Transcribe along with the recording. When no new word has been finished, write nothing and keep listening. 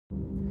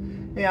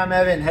Hey, I'm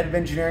Evan, Head of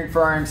Engineering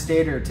for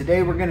RMSTATOR.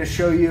 Today we're going to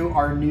show you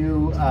our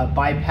new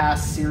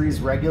bypass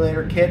series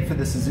regulator kit for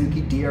the Suzuki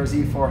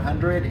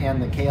DR-Z400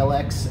 and the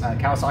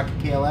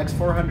Kawasaki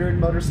KLX400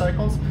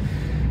 motorcycles.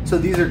 So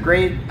these are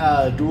great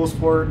dual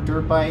sport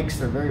dirt bikes.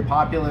 They're very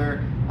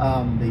popular.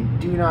 They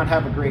do not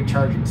have a great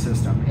charging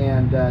system,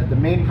 and the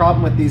main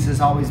problem with these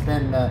has always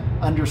been the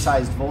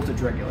undersized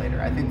voltage regulator.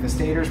 I think the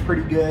stator is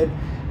pretty good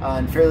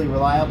and fairly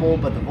reliable,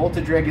 but the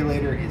voltage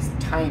regulator is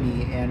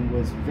tiny and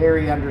was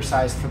very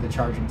undersized for the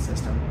charging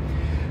system.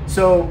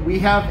 So we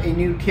have a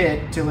new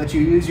kit to let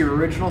you use your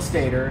original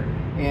stator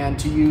and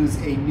to use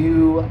a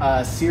new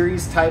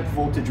series type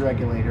voltage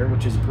regulator,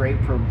 which is great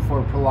for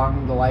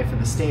prolonging the life of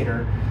the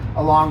stator,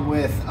 along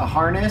with a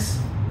harness.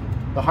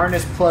 The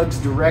harness plugs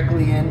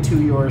directly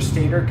into your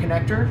stator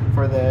connector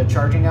for the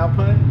charging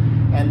output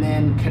and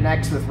then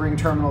connects with ring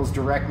terminals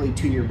directly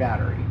to your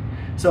battery.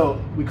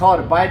 So we call it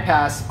a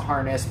bypass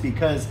harness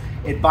because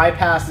it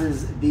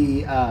bypasses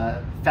the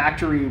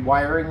factory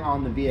wiring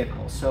on the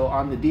vehicle. So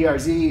on the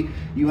DR-Z,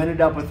 you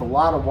ended up with a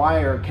lot of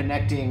wire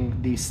connecting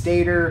the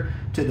stator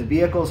to the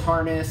vehicle's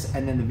harness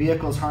and then the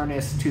vehicle's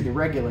harness to the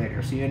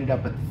regulator. So you ended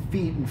up with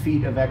feet and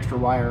feet of extra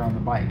wire on the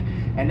bike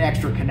and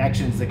extra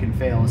connections that can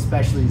fail,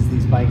 especially as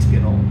these bikes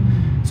get old.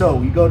 So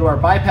we go to our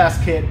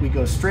bypass kit, we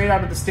go straight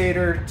out of the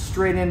stator,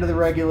 straight into the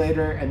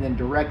regulator, and then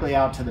directly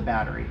out to the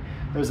battery.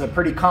 There's a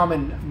pretty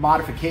common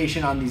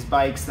modification on these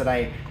bikes that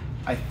I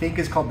think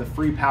is called the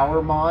free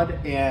power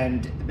mod,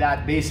 and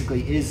that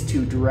basically is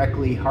to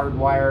directly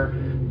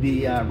hardwire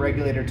the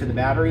regulator to the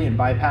battery and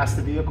bypass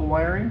the vehicle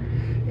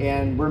wiring,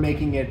 and we're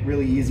making it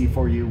really easy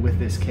for you with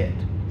this kit.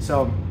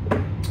 So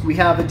we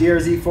have a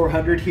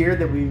DR-Z400 here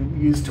that we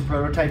used to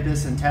prototype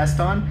this and test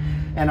on,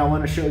 and I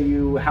want to show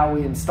you how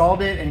we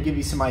installed it and give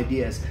you some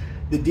ideas.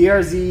 The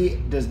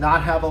DR-Z does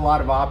not have a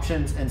lot of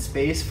options and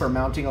space for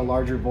mounting a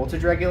larger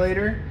voltage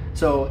regulator,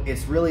 so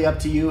it's really up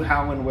to you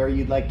how and where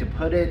you'd like to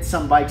put it.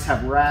 Some bikes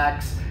have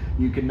racks.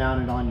 You can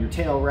mount it on your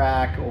tail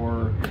rack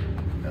or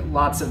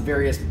lots of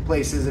various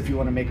places if you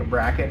want to make a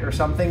bracket or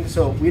something.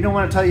 So we don't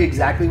want to tell you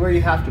exactly where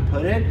you have to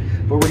put it,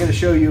 but we're going to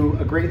show you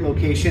a great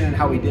location and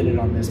how we did it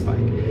on this bike.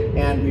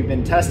 And we've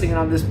been testing it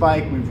on this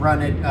bike. We've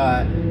run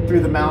it through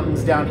the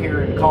mountains down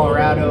here in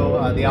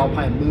Colorado, the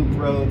Alpine Loop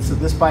Road. So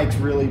this bike's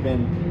really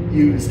been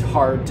used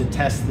hard to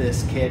test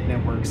this kit, and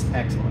it works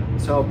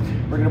excellent. So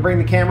we're going to bring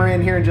the camera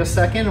in here in just a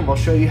second and we'll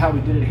show you how we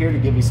did it here to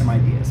give you some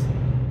ideas.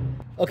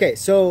 Okay,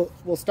 so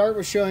we'll start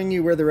with showing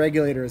you where the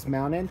regulator is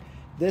mounted.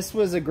 This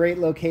was a great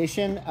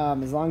location,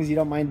 as long as you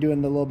don't mind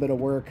doing the little bit of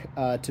work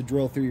to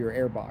drill through your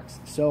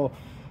airbox. So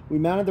we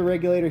mounted the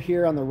regulator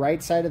here on the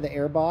right side of the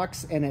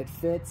airbox, and it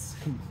fits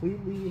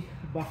completely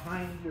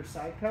behind your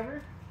side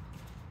cover.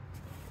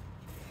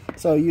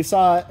 So you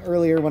saw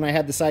earlier when I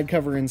had the side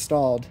cover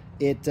installed,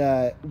 it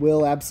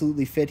will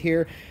absolutely fit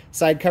here.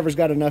 Side cover's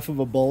got enough of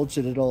a bulge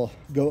that it'll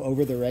go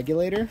over the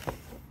regulator.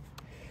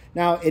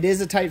 Now it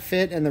is a tight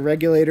fit and the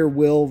regulator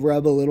will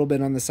rub a little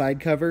bit on the side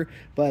cover,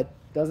 but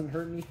doesn't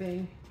hurt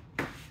anything.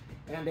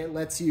 And it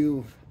lets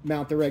you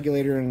mount the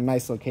regulator in a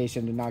nice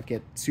location to not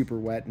get super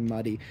wet and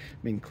muddy. I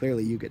mean,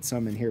 clearly you get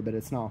some in here, but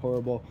it's not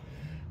horrible.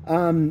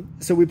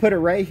 So we put it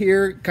right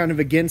here, kind of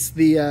against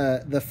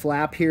the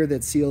flap here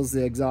that seals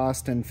the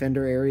exhaust and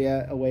fender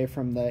area away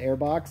from the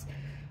airbox.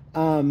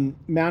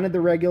 Mounted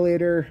the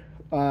regulator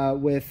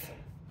with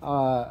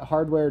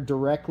hardware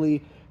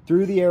directly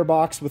through the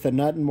airbox with a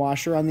nut and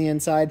washer on the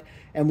inside,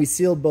 and we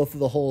sealed both of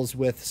the holes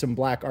with some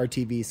black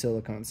RTV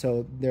silicone.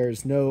 So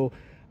there's no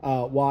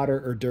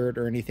water or dirt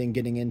or anything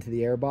getting into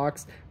the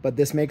airbox, but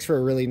this makes for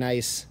a really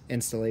nice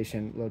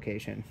installation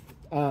location.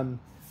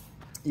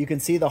 You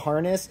can see the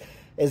harness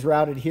is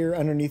routed here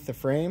underneath the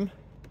frame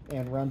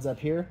and runs up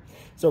here.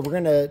 So we're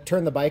going to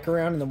turn the bike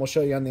around and then we'll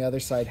show you on the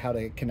other side how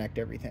to connect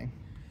everything.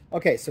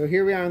 Okay, so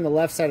here we are on the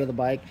left side of the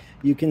bike.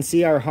 You can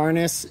see our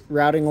harness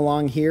routing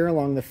along here,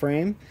 along the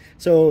frame.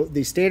 So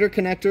the stator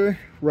connector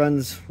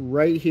runs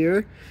right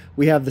here.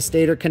 We have the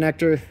stator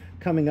connector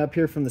coming up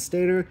here from the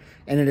stator,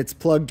 and then it's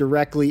plugged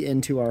directly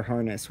into our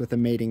harness with a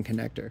mating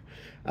connector.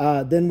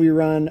 Then we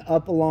run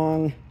up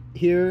along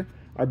here.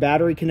 Our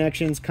battery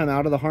connections come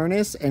out of the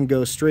harness and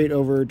go straight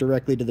over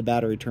directly to the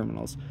battery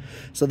terminals.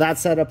 So that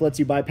setup lets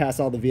you bypass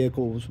all the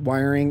vehicle's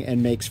wiring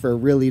and makes for a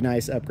really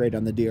nice upgrade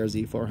on the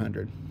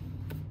DR-Z400.